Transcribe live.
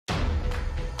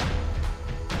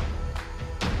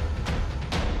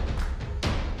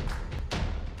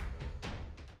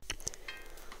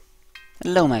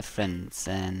Hello my friends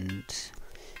and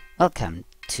welcome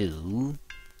to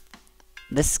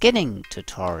the skinning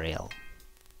tutorial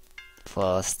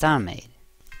for StarMade.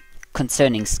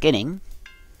 Concerning skinning,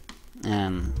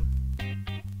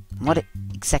 what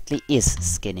exactly is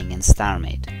skinning in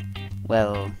StarMade?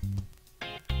 Well,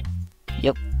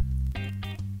 yep.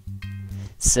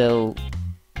 So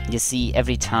you see,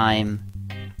 every time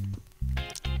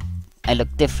I look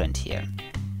different here.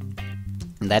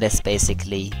 And that is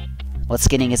basically what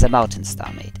skinning is about in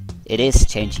StarMade. It is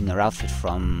changing your outfit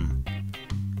from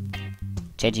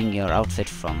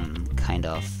kind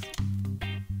of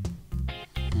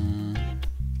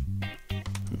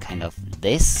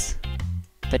this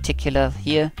particular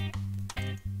here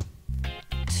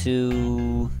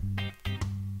to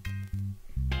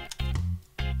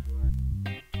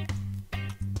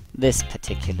this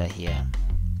particular here.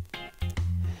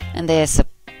 And there's a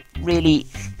really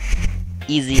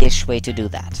easy-ish way to do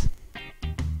that.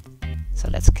 So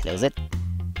let's close it.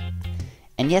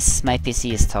 And yes, my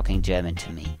PC is talking German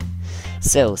to me.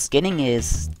 So skinning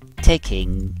is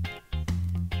taking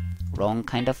wrong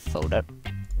kind of folder,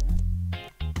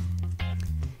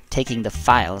 taking the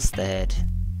files that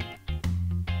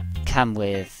come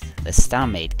with the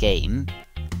StarMade game,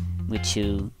 which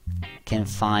you can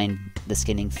find the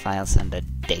skinning files under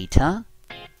Data,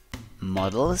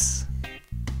 Models,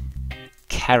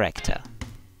 Character.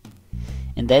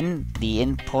 And then the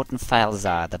important files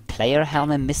are the player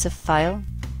helm emissive file,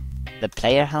 the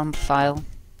player helm file,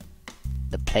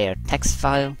 the player text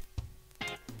file,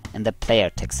 and the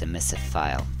player text emissive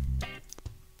file.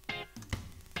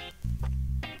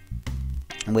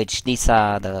 Which these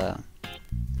are the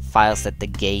files that the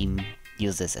game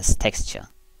uses as texture.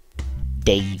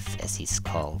 Dave, as he's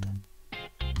called.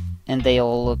 And they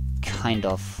all look kind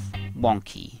of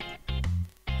wonky.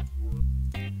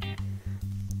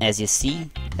 As you see,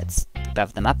 let's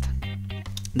buff them up.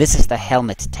 This is the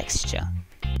helmet texture.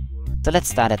 So let's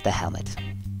start at the helmet,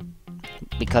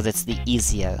 because it's the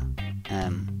easier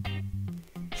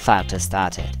file to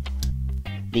start at.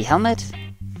 The helmet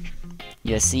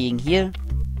you're seeing here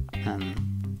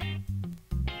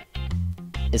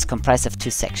is comprised of two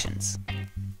sections.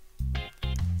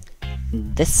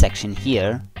 This section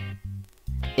here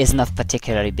isn't of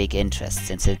particularly big interest,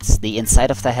 since it's the inside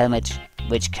of the helmet,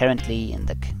 which currently in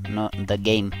the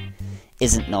game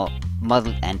isn't not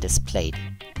modeled and displayed,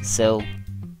 so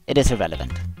it is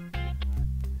irrelevant.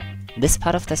 This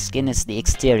part of the skin is the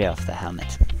exterior of the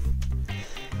helmet.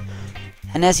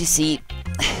 And as you see,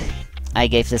 I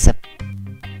gave this a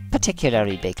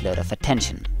particularly big load of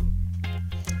attention.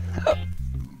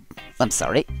 I'm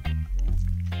sorry.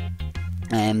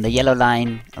 The yellow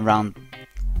line around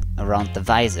the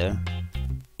visor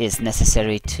is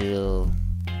necessary to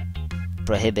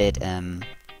prohibit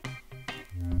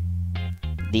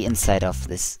the inside of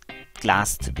this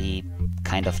glass to be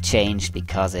kind of changed,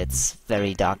 because it's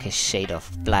very darkish shade of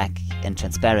black and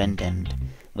transparent, and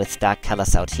with dark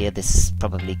colors out here this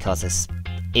probably causes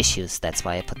issues. That's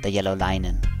why I put the yellow line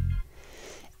in.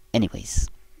 Anyways,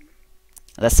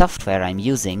 the software I'm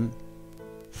using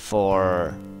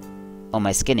for all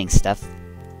my skinning stuff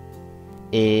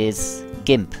is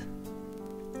GIMP.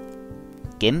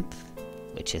 GIMP,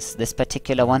 which is this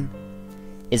particular one,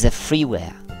 is a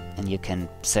freeware, and you can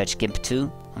search GIMP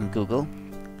 2 on Google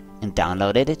and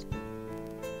download it.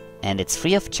 And it's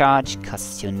free of charge,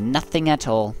 costs you nothing at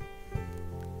all,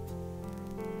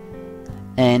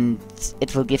 and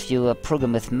it will give you a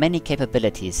program with many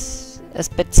capabilities, a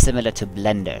bit similar to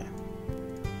Blender,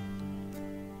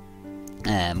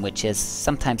 which is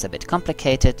sometimes a bit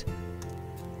complicated,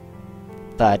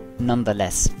 but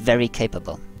nonetheless very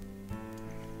capable.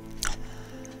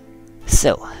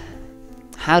 So,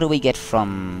 how do we get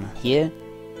from here,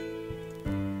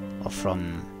 or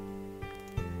from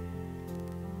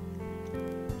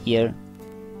here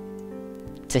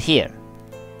to here?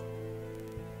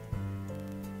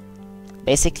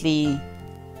 Basically,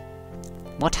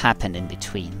 what happened in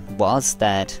between was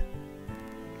that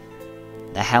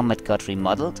the helmet got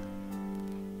remodeled,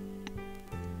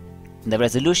 the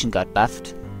resolution got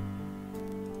buffed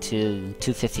to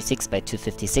 256 by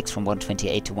 256 from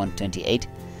 128 to 128,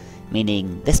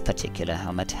 meaning this particular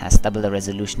helmet has double the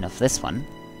resolution of this one.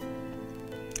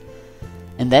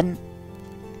 And then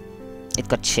it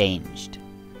got changed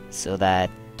so that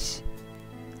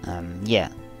yeah,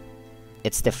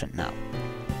 it's different now.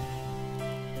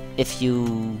 If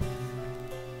you,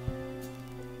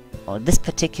 or this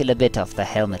particular bit of the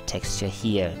helmet texture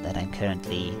here that I'm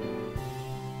currently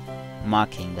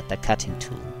marking with the cutting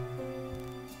tool,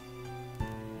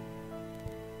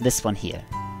 this one here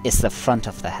is the front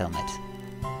of the helmet.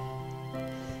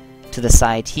 to the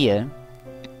side here,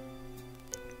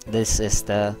 this is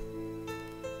the...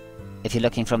 if you're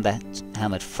looking from the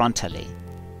helmet frontally,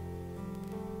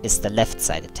 it's the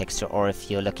left-sided texture, or if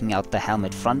you're looking out the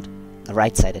helmet front, the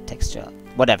right-sided texture.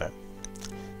 Whatever.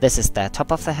 This is the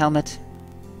top of the helmet.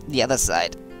 The other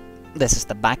side, this is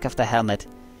the back of the helmet.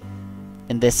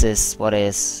 And this is what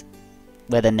is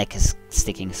where the neck is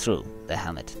sticking through the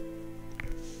helmet.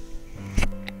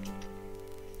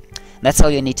 That's all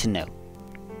you need to know.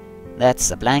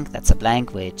 That's a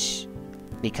blank, which,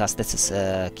 because this is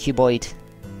a cuboid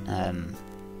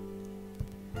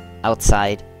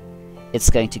outside, it's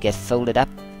going to get folded up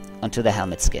onto the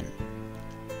helmet skin.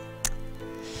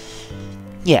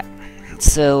 Yeah,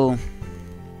 so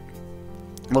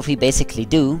what we basically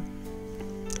do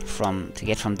to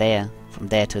get from there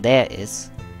to there is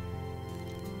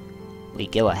we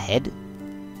go ahead.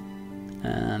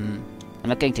 I'm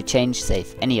not going to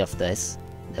save any of those.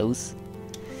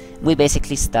 We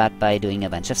basically start by doing a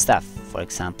bunch of stuff. For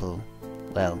example,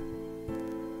 well,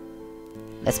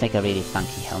 let's make a really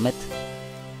funky helmet.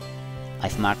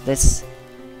 I've marked this.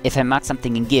 If I mark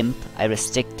something in GIMP, I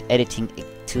restrict editing it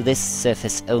to this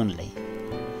surface only.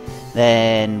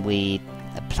 Then we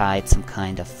applied some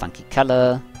kind of funky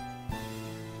color.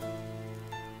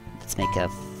 Let's make a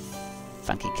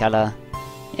funky color.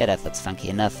 Yeah, that looks funky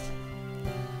enough.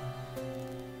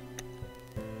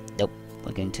 Nope,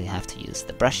 we're going to have to use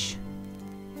the brush.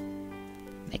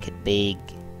 Make it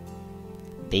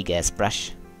big ass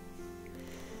brush.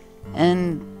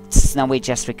 And now we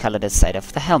just recolor the side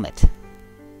of the helmet.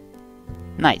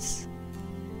 Nice.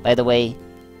 By the way,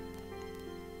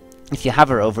 if you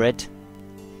hover over it,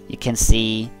 you can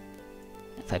see,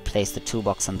 if I place the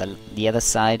toolbox on the other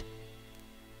side,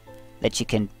 that you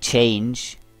can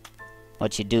change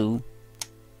what you do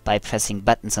by pressing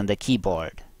buttons on the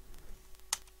keyboard.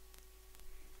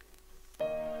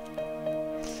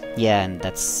 Yeah, and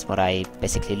that's what I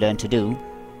basically learned to do.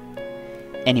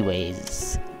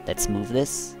 Anyways, let's move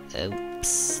this.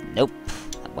 Oops, nope,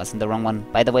 that wasn't the wrong one.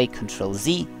 By the way, Control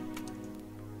Z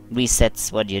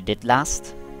resets what you did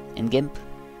last in GIMP.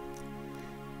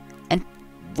 And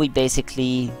we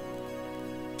basically...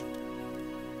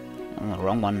 oh,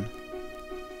 wrong one.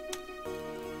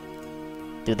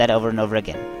 Do that over and over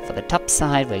again. For the top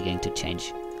side, we're going to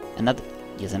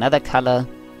use another color.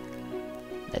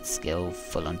 Let's go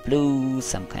full on blue,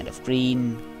 some kind of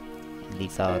green, and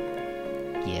leave out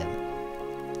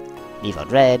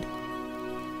red.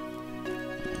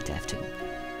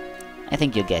 I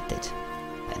think you get it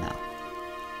by now.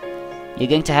 You're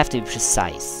going to have to be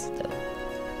precise, though.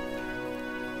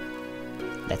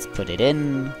 Let's put it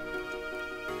in.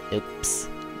 Oops.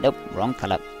 Nope, wrong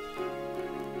color.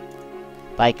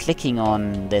 By clicking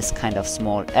on this kind of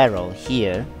small arrow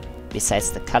here,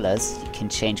 besides the colors, you can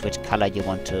change which color you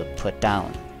want to put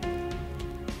down.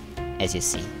 As you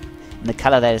see. And the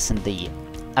color that is in the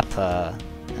upper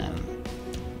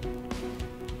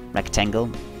rectangle,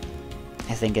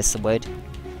 I think is the word,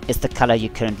 is the color you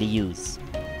currently use.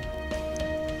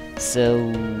 So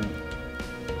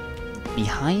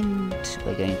behind,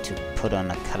 we're going to put on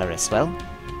a color as well.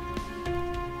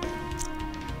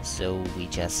 So we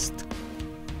just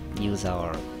use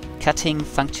our cutting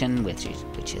function, which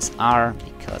is R,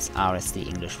 because R is the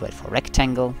English word for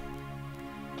rectangle.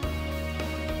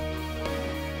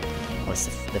 Of course,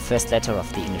 the first letter of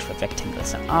the English word rectangle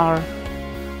is an R.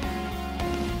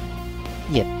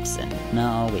 Yep, and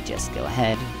now we just go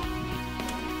ahead.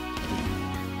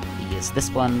 We use this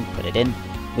one, put it in.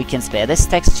 We can spare this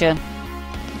texture,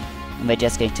 and we're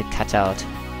just going to cut out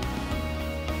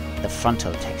the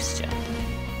frontal texture.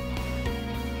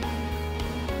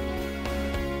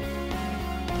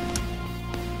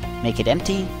 Make it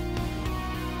empty.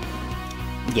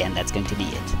 Yeah, and that's going to be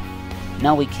it.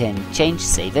 Now we can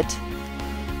save it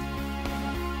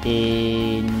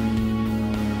in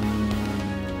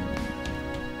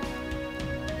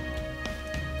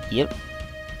here.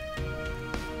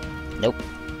 Nope.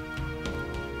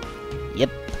 Yep.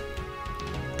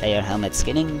 Player helmet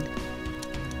skinning.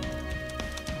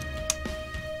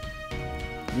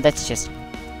 And that's just...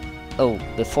 oh,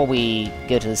 before we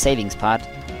go to the savings part,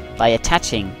 by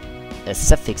attaching a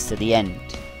suffix to the end,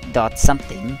 dot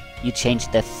something, you change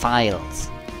the files.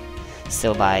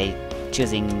 So by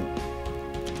choosing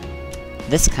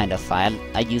this kind of file,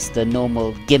 I use the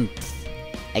normal GIMP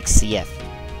XCF.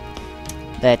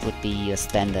 That would be your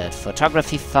standard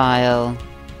photography file.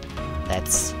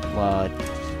 That's what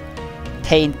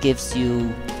Paint gives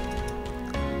you.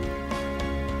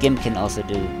 GIMP can also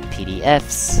do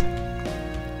PDFs.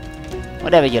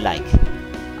 Whatever you like.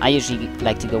 I usually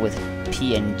like to go with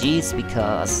PNGs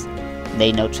because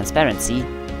they know transparency,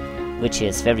 which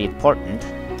is very important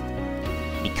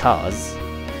because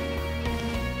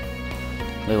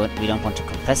we don't want to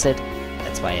compress it.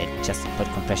 That's why I just put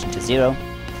compression to 0,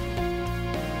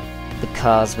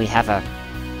 because we have a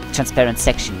transparent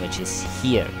section which is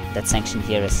here. That section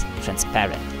here is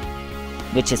transparent,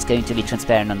 which is going to be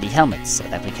transparent on the helmet so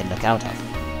that we can look out of.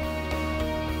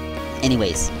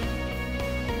 Anyways,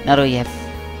 now that we have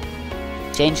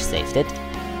saved it,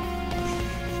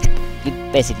 you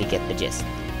basically get the gist.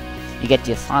 You get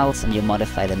your files and you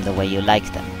modify them the way you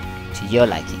like them, to your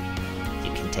liking.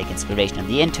 You can take inspiration on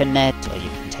the internet, or you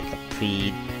can take a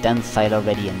pre-done file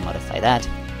already and modify that.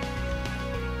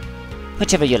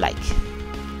 Whichever you like.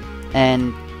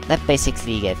 And that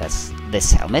basically gave us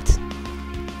this helmet.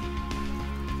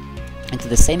 And to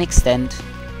the same extent...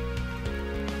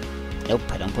 Nope,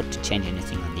 I don't want to change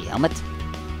anything on the helmet.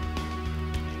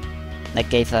 That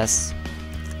gave us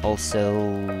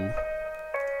also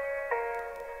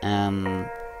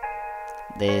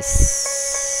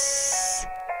this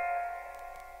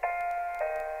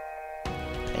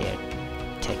player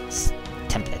text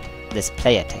template, this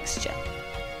player texture,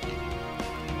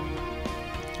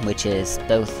 which is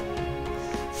both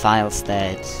files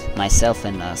that myself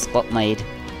and Spot made.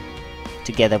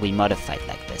 Together we modified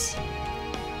like this.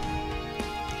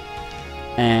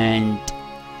 And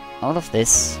all of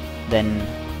this then,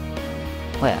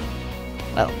 well,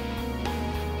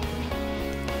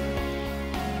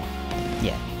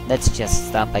 yeah, let's just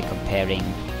start by comparing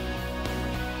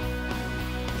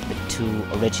the two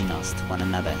originals to one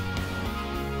another.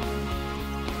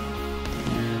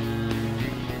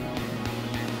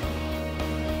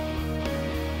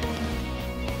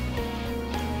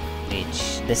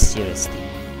 Which, this here is the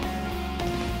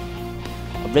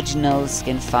original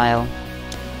skin file.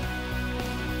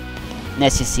 And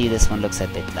as you see, this one looks a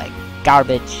bit like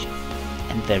garbage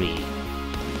and very,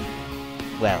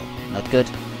 well, not good.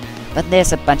 But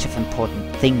there's a bunch of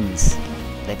important things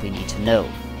that we need to know.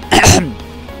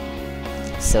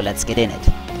 So let's get in it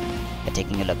by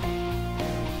taking a look.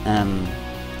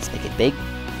 Let's make it big.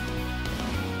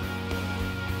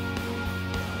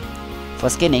 For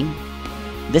skinning,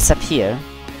 this up here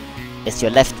is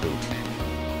your left boot.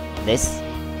 This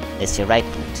is your right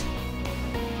boot.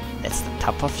 That's the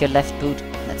top of your left boot,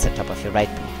 that's the top of your right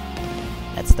boot.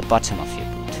 That's the bottom of your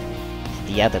boot, and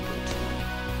the other boot.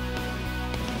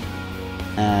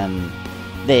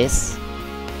 This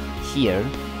here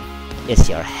is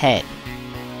your head,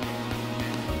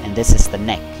 and this is the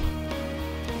neck.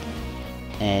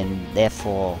 And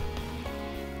therefore,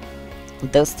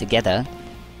 those together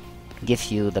give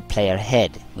you the player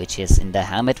head, which is in the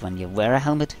helmet when you wear a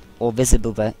helmet, or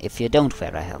visible if you don't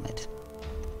wear a helmet.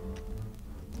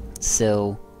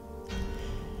 So,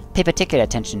 pay particular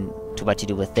attention to what you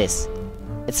do with this.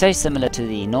 It's very similar to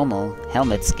the normal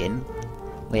helmet skin,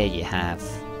 where you have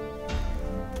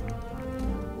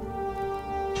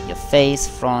your face,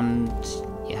 front,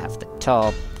 you have the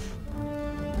top,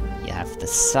 you have the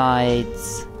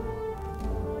sides,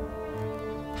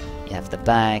 you have the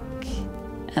back,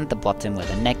 and the bottom where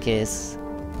the neck is.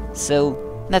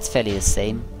 So, that's fairly the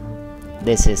same.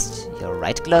 This is your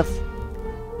right glove,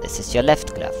 this is your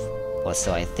left glove, or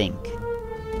so I think.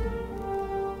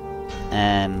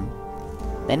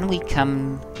 Then we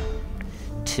come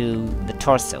to the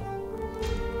torso.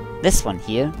 This one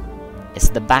here is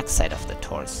the back side of the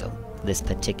torso, this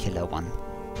particular one.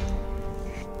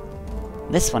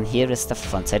 This one here is the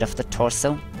front side of the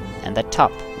torso, and the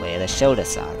top, where the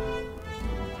shoulders are.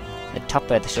 The top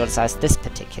where the shoulders are is this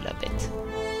particular bit.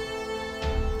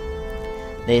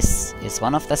 This is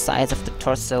one of the sides of the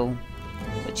torso,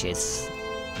 which is,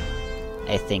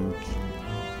 I think,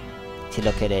 if you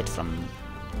look at it from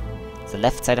the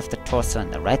left side of the torso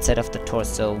and the right side of the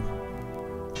torso,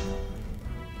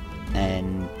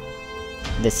 and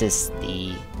this is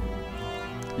the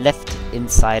left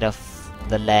inside of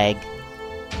the leg,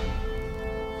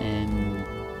 and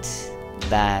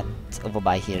that over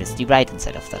by here is the right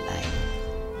inside of the leg,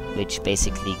 which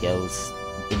basically goes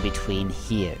in between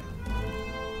here.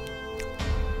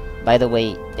 By the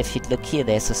way, if you look here,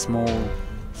 there's a small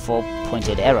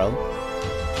 4-pointed arrow,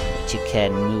 which you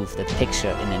can move the picture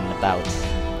in and about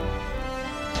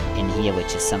in here,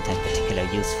 which is sometimes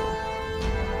particularly useful.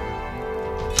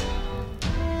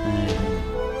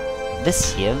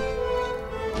 This here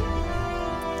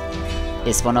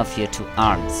is one of your two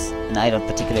arms, and I don't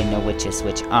particularly know which is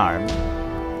which arm,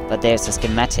 but there's a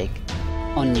schematic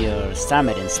on your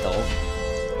StarMade install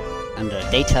under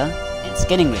Data and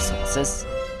Skinning Resources,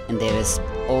 and there is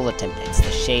all the templates,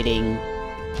 the shading,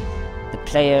 the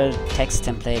player text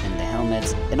template, and the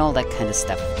helmets, and all that kind of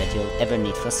stuff that you'll ever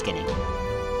need for skinning.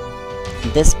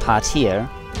 this part here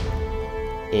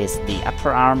is the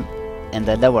upper arm and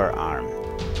the lower arm.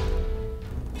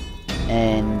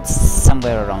 And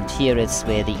somewhere around here is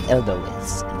where the elbow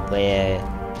is, and where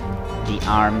the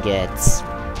arm gets,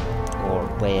 or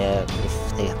where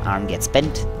if the arm gets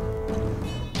bent,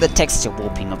 the texture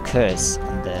warping occurs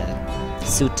on the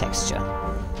suit texture.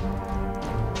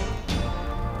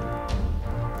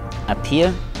 Up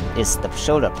here is the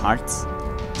shoulder parts,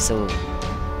 so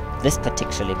this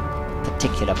particular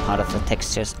part of the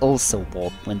texture is also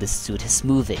warped when the suit is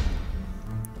moving.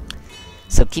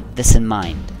 So keep this in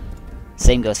mind.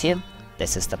 Same goes here.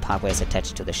 This is the part where it's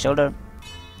attached to the shoulder,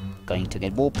 going to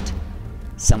get warped.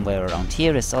 Somewhere around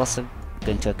here is also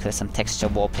going to occur some texture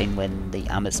warping when the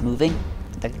arm is moving,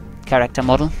 the character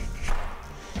model.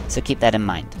 So keep that in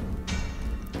mind.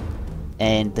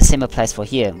 And the same applies for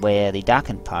here, where the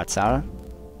darkened parts are,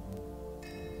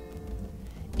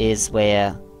 is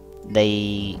where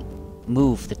they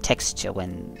move the texture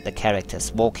when the character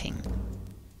is walking.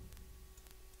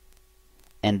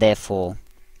 And therefore,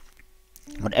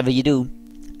 whatever you do,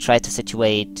 try to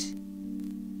avoid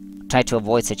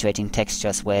situating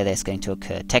textures where there's going to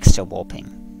occur texture warping,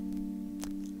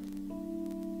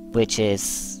 which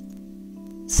is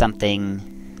something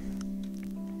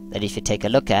that if you take a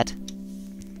look at,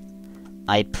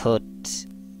 I put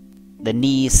the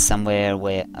knees somewhere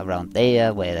where around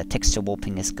there where the texture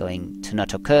warping is going to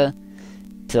not occur,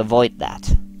 to avoid that.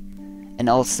 And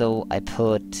also I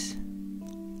put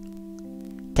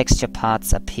texture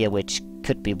parts up here which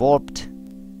could be warped,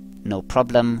 no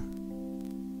problem.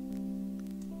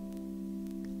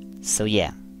 So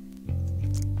yeah.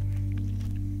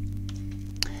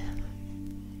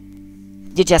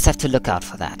 You just have to look out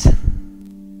for that.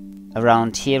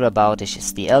 Around here about is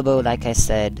just the elbow, like I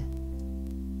said.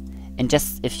 And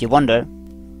just if you wonder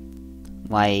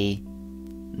why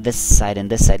this side and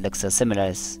this side look so similar,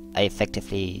 is I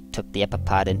effectively took the upper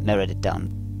part and mirrored it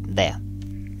down there,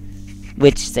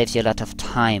 which saves you a lot of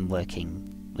time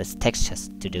working with textures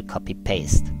to do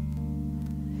copy-paste.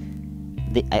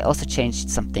 I also changed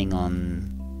something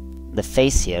on the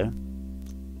face here.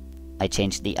 I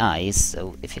changed the eyes,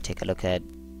 so if you take a look at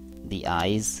the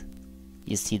eyes,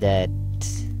 you see that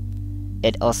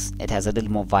it has a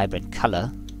little more vibrant color,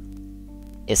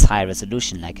 is high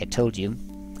resolution like I told you,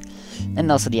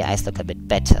 and also the eyes look a bit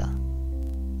better,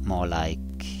 more like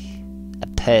a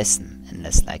person and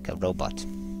less like a robot.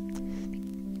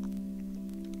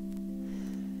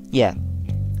 Yeah,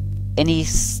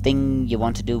 anything you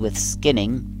want to do with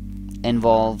skinning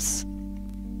involves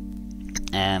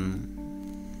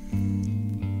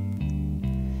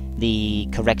the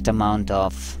correct amount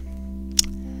of,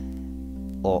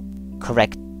 or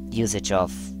correct usage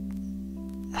of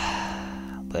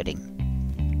wording,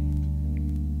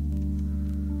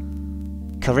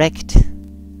 correct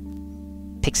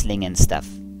pixeling and stuff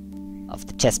of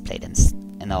the chest plate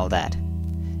and all that,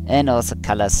 and also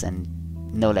colors and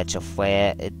knowledge of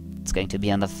where it's going to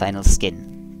be on the final skin.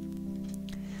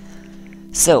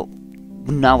 So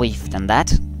now we've done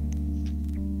that,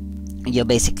 you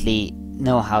basically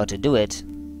know how to do it.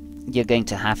 You're going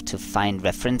to have to find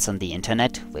reference on the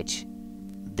internet, which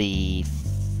the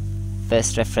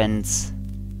first reference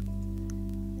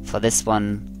for this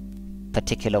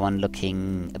particular one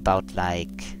looking about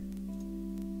like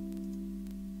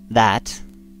that,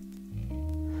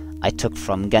 I took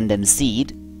from Gundam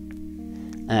Seed,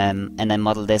 and I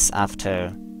modeled this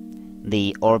after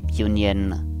the Orb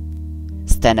Union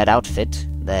standard outfit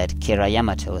that Kira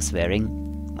Yamato is wearing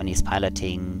when he's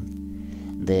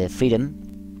piloting the Freedom.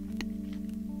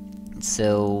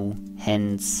 So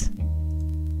hence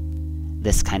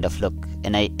this kind of look,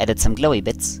 and I added some glowy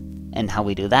bits, and how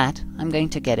we do that I'm going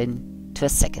to get into a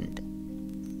second.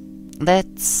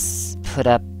 Let's put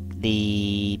up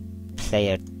the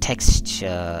player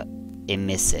texture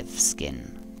emissive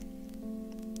skin,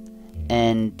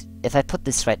 and if I put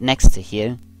this right next to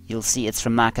here, you'll see it's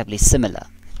remarkably similar.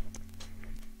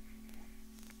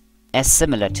 As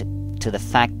similar to the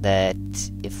fact that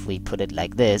if we put it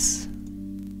like this,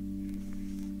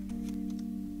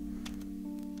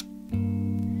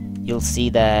 you'll see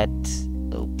that,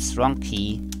 oops, wrong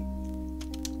key,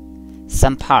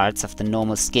 some parts of the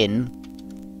normal skin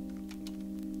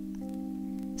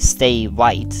stay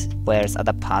white, whereas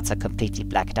other parts are completely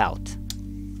blacked out.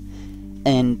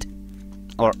 And,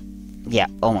 or, yeah,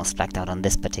 almost blacked out on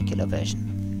this particular version.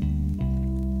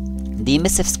 The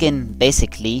emissive skin,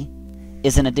 basically,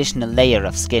 is an additional layer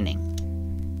of skinning.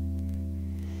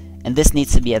 And this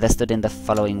needs to be understood in the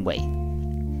following way.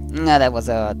 No, that was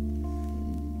a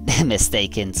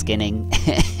mistake in skinning.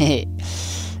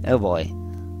 Oh boy.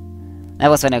 That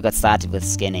was when I got started with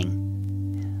skinning.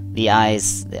 the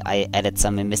eyes, I added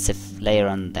some emissive layer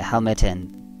on the helmet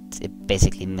and it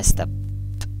basically messed up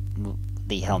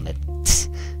the helmet.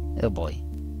 Oh boy.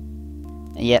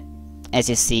 Yep, as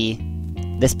you see,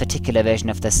 this particular version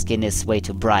of the skin is way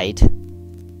too bright.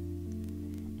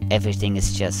 Everything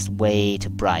is just way too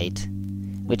bright,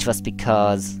 which was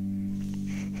because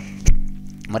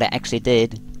what I actually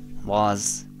did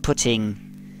was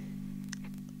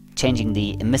changing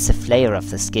the emissive layer of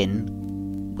the skin,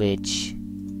 which,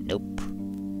 nope,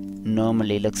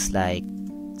 normally looks like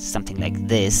something like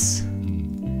this.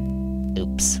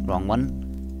 Oops, wrong one.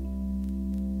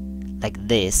 Like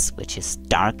this, which is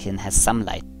dark and has some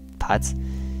light parts,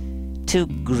 to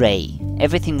grey.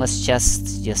 Everything was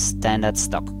just your standard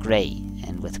stock grey,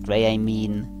 and with grey I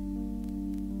mean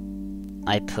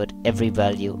I put every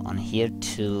value on here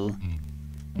to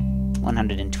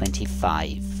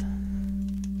 125.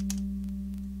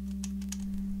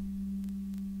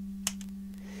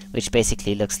 Which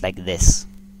basically looks like this.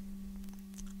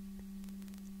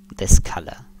 This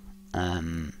color.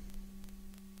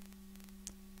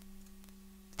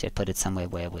 To put it somewhere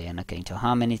where we are not going to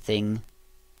harm anything.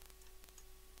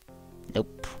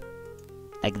 Nope.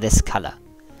 Like this color.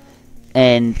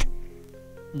 And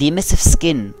the emissive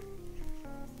skin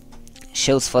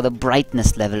shows for the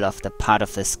brightness level of the part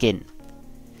of the skin,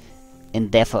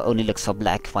 and therefore only looks for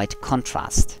black-white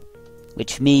contrast,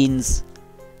 which means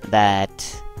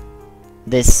that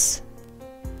this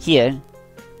here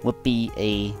would be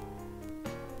a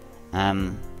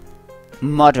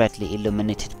moderately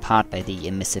illuminated part by the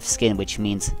emissive skin, which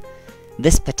means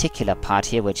this particular part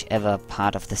here, whichever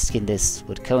part of the skin this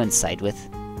would coincide with,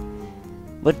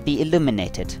 would be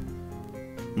illuminated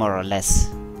more or less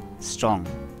strong,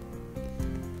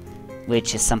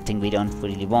 which is something we don't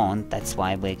really want. That's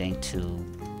why we're going to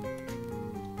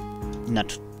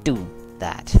not do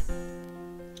that.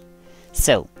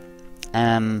 So,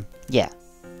 yeah,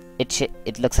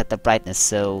 it looks at the brightness.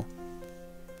 So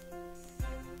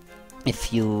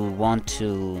if you want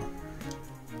to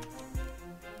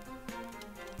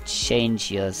change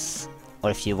yours,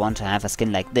 or if you want to have a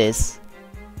skin like this,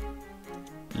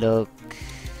 look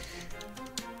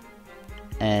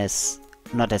as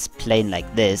not as plain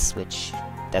like this, which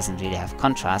doesn't really have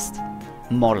contrast,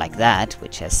 more like that,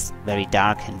 which has very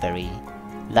dark and very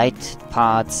light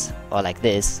parts, or like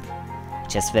this,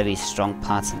 which has very strong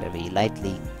parts and very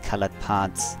lightly colored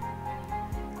parts.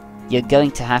 You're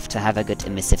going to have a good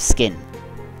emissive skin,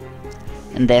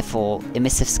 and therefore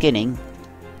emissive skinning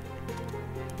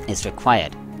is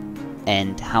required.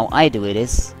 And how I do it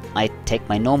is, I take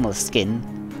my normal skin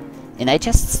and I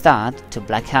just start to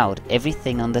black out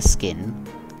everything on the skin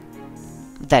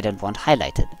that I don't want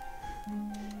highlighted,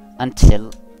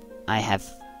 until I have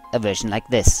a version like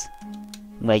this,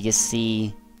 where you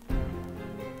see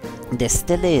there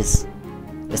still is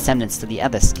resemblance to the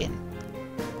other skin,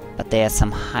 but there are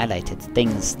some highlighted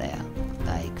things there,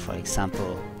 like for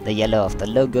example the yellow of the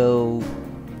logo,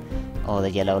 or the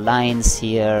yellow lines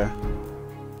here,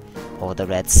 or the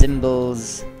red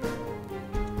symbols,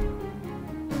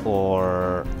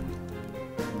 or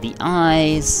the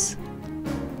eyes,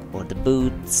 or the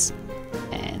boots,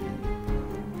 and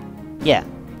yeah,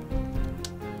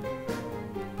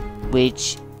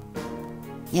 which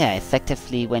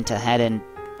effectively went ahead and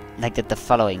did the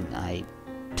following. I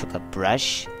took a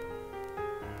brush,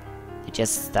 I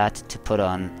just started to put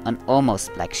on an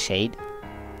almost black shade,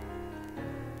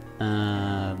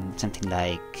 something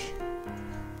like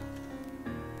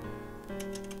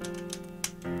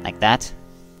that,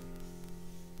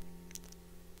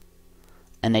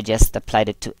 and I just applied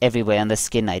it to everywhere on the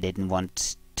skin I didn't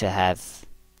want to have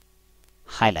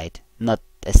highlight. Not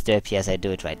as derpy as I do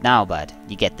it right now, but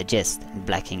you get the gist, and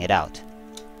blacking it out.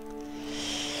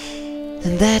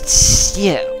 And that,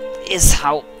 is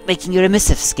how making your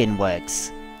emissive skin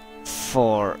works.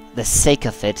 For the sake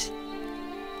of it,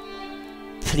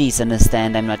 please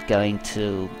understand I'm not going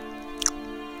to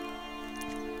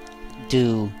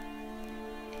do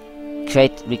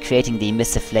recreating the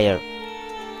emissive layer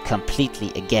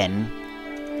completely again,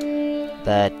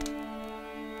 but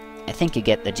I think you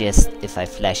get the gist if I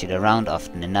flash it around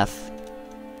often enough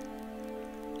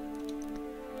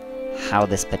how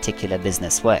this particular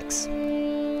business works.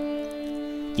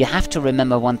 You have to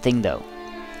remember one thing though.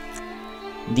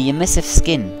 The emissive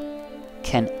skin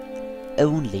can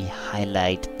only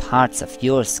highlight parts of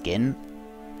your skin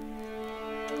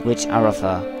which are of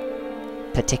a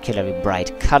particularly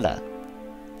bright color.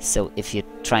 So if you're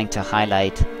trying to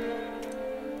highlight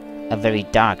a very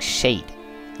dark shade,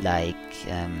 like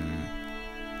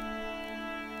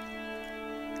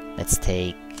let's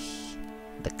take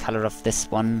the color of this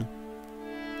one,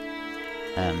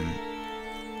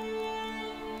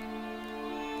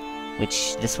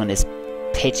 which this one is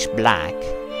pitch black,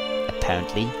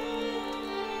 apparently.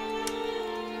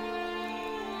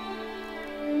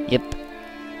 Yep,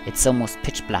 it's almost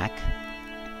pitch black.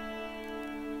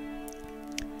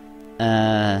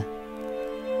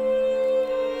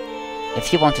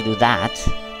 If you want to do that,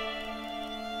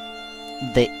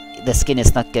 the skin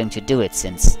is not going to do it,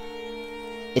 since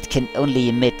it can only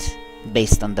emit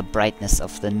based on the brightness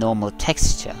of the normal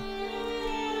texture,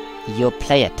 your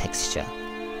player texture.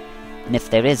 And if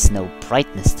there is no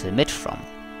brightness to emit from,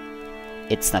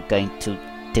 it's not going to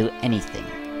do anything.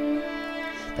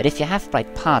 But if you have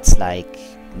bright parts like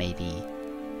maybe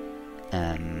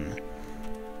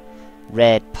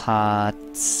red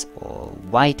parts or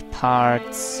white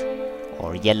parts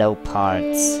or yellow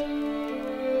parts,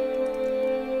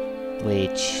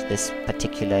 which this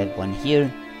particular one here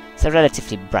is a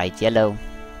relatively bright yellow,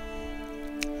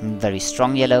 very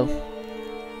strong yellow,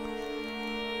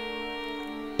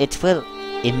 it will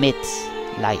emit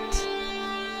light.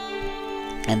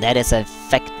 And that is an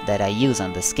effect that I use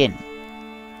on the skin.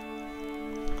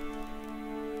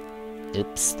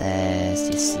 Oops, as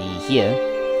you see here,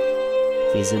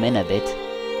 if we zoom in a bit,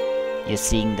 you're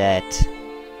seeing that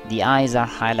the eyes are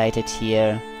highlighted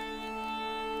here,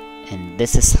 and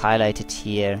this is highlighted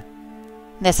here.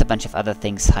 There's a bunch of other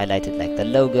things highlighted, like the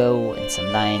logo and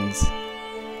some lines,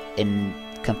 in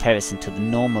comparison to the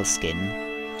normal skin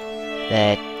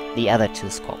that the other two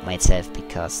squad mates have,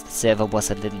 because the server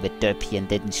was a little bit derpy and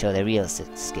didn't show the real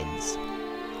skins.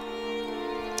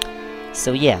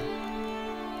 So yeah.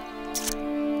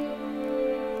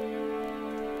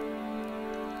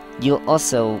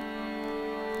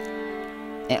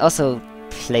 I also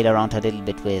played around a little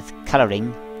bit with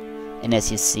coloring, and as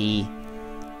you see,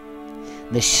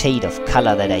 the shade of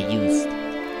color that I used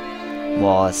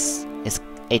is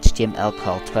HTML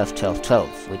called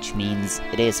 12-12-12, which means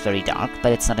it is very dark,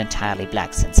 but it's not entirely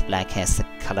black, since black has the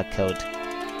color code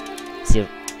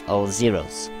all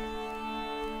zeros.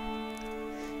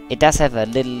 It does have a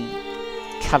little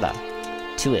color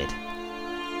to it,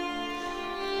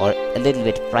 or a little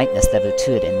bit brightness level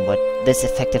to it, and what this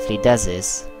effectively does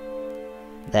is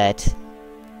that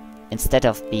instead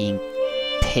of being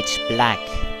pitch black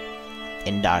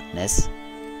in darkness,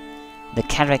 the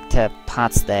character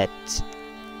parts that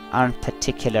aren't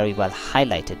particularly well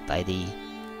highlighted by the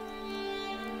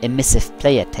emissive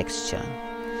player texture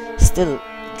still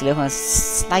glow a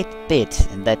slight bit,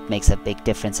 and that makes a big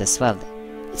difference as well.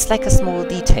 It's like a small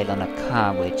detail on a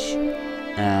car, which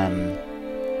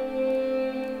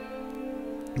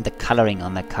the coloring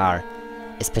on the car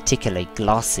is particularly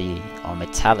glossy or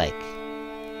metallic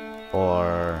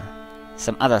or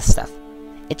some other stuff.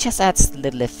 It just adds a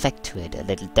little effect to it, a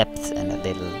little depth and a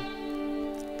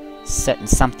little certain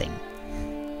something.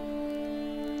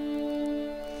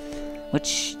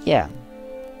 Which, yeah,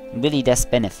 really does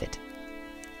benefit.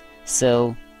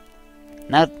 So,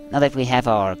 now that we have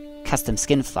our custom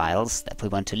skin files that we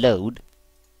want to load,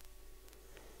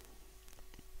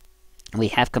 we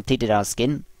have completed our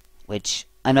skin, which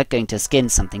I'm not going to skin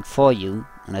something for you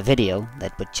on a video.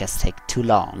 That would just take too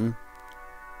long.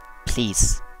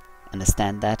 Please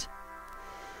understand that.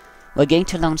 We're going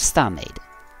to launch StarMade.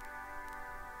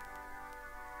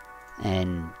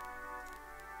 And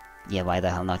yeah, why the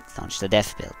hell not launch the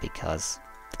dev build? Because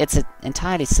it's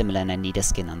entirely similar and I need a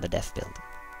skin on the dev build.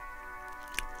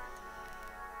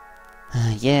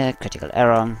 Yeah, critical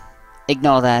error.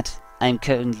 Ignore that. I'm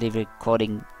currently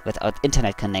recording without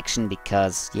internet connection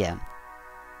because, yeah,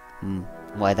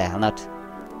 why the hell not?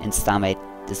 In StarMade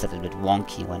is a little bit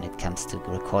wonky when it comes to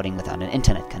recording without an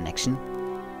internet connection.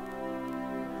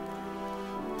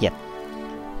 Yep.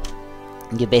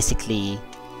 You basically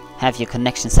have your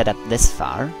connection set up this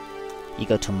far. You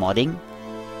go to modding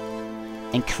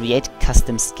and create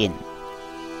custom skin.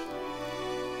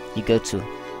 You go to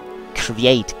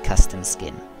create custom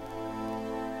skin.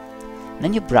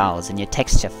 Then you browse in your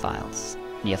texture files,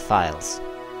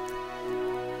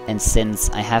 and since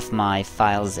I have my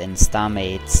files in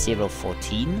StarMade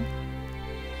 014,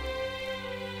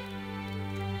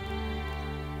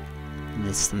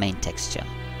 this is the main texture.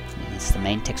 This is the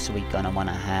main texture we're gonna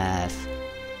wanna have.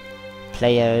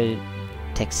 Player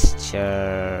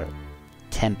texture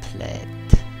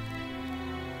template.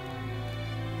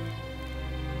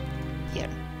 Here.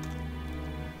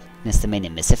 This is the main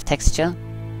emissive texture.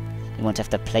 You want to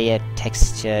have the player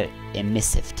texture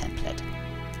emissive template.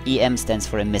 EM stands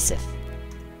for emissive.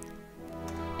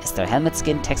 As the helmet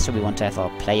skin texture, we want to have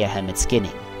our player helmet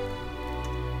skinning.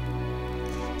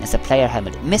 As the player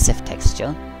helmet emissive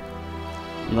texture,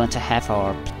 we want to have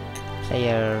our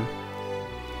player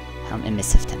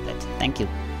emissive template. Thank you.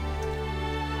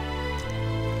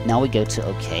 Now we go to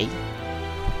OK.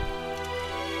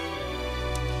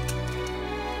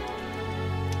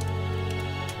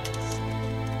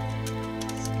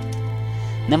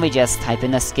 Then we just type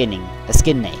in a skin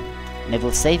name, and it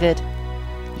will save it.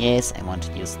 Yes, I want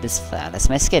to use this file as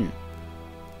my skin.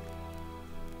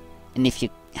 And if you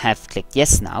have clicked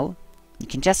yes now, you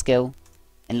can just go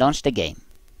and launch the game.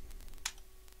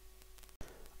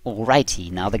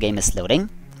 Alrighty, now the game is loading.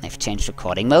 I've changed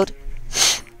recording mode.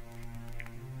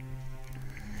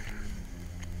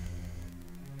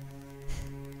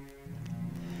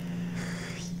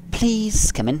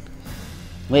 Please come in.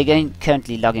 We're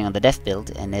currently logging on the dev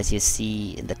build, and as you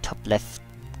see in the top left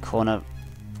corner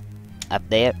up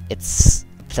there, it's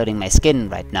uploading my skin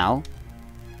right now.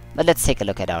 But let's take a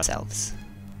look at ourselves.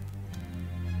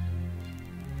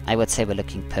 I would say we're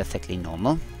looking perfectly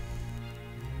normal.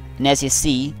 And as you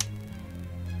see,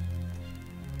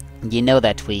 you know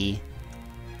that we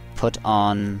put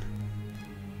on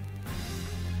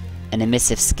an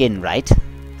emissive skin, right?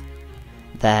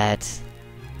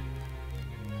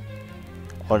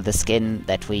 Or the skin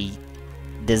that we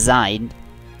designed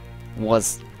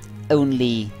was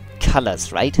only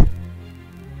colors, right?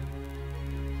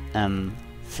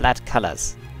 Flat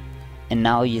colors. And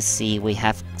now you see we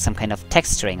have some kind of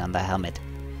texturing on the helmet,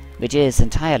 which is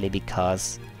entirely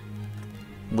because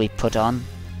we put on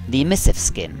the emissive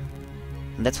skin.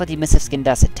 And that's what the emissive skin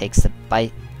does. It takes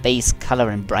the base color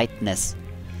and brightness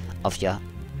of your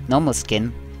normal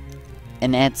skin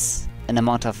and adds an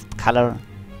amount of color,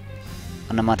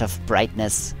 an amount of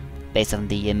brightness based on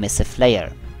the emissive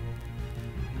layer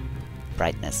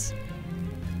brightness.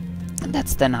 And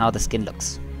that's then how the skin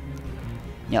looks.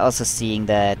 You're also seeing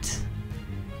that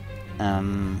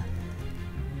around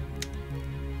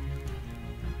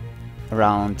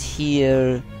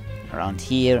here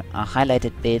are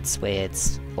highlighted bits where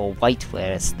it's all white,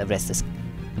 whereas the rest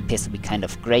appears to be kind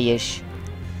of grayish,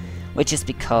 which is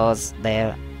because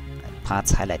they're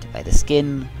parts highlighted by the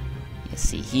skin. You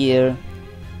see here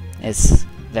is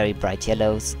very bright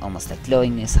yellows, almost like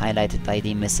glowing, is highlighted by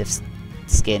the emissive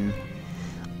skin.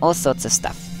 All sorts of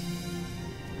stuff.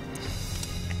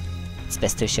 It's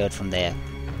best to show it from there.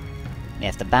 We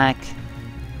have the back,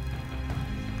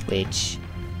 which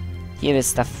here is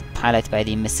stuff highlighted by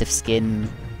the emissive skin.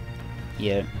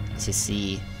 Here, as you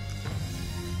see,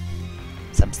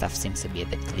 some stuff seems to be a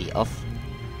bit clear off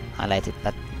highlighted,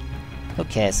 but who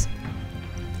cares?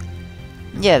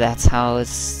 Yeah, that's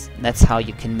how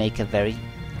you can make a very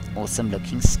awesome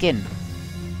looking skin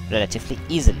relatively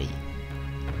easily.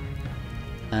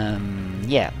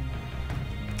 Yeah.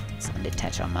 Let's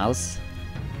undetach our mouse.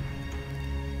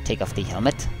 Take off the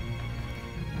helmet.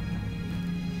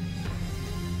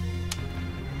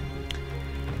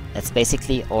 That's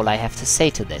basically all I have to say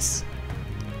to this.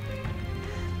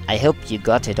 I hope you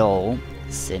got it all,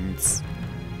 since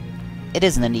it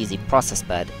isn't an easy process,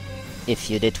 but if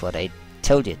you did what I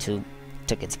told you to,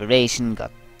 took inspiration,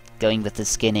 got going with the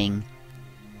skinning,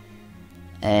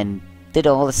 and did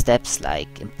all the steps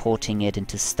like importing it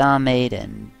into StarMade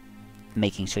and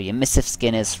making sure your emissive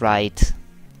skin is right,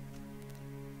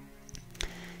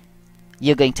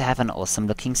 you're going to have an awesome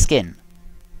looking skin.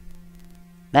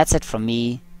 That's it from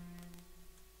me.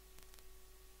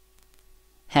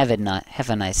 Have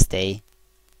a nice day.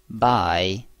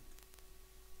 Bye.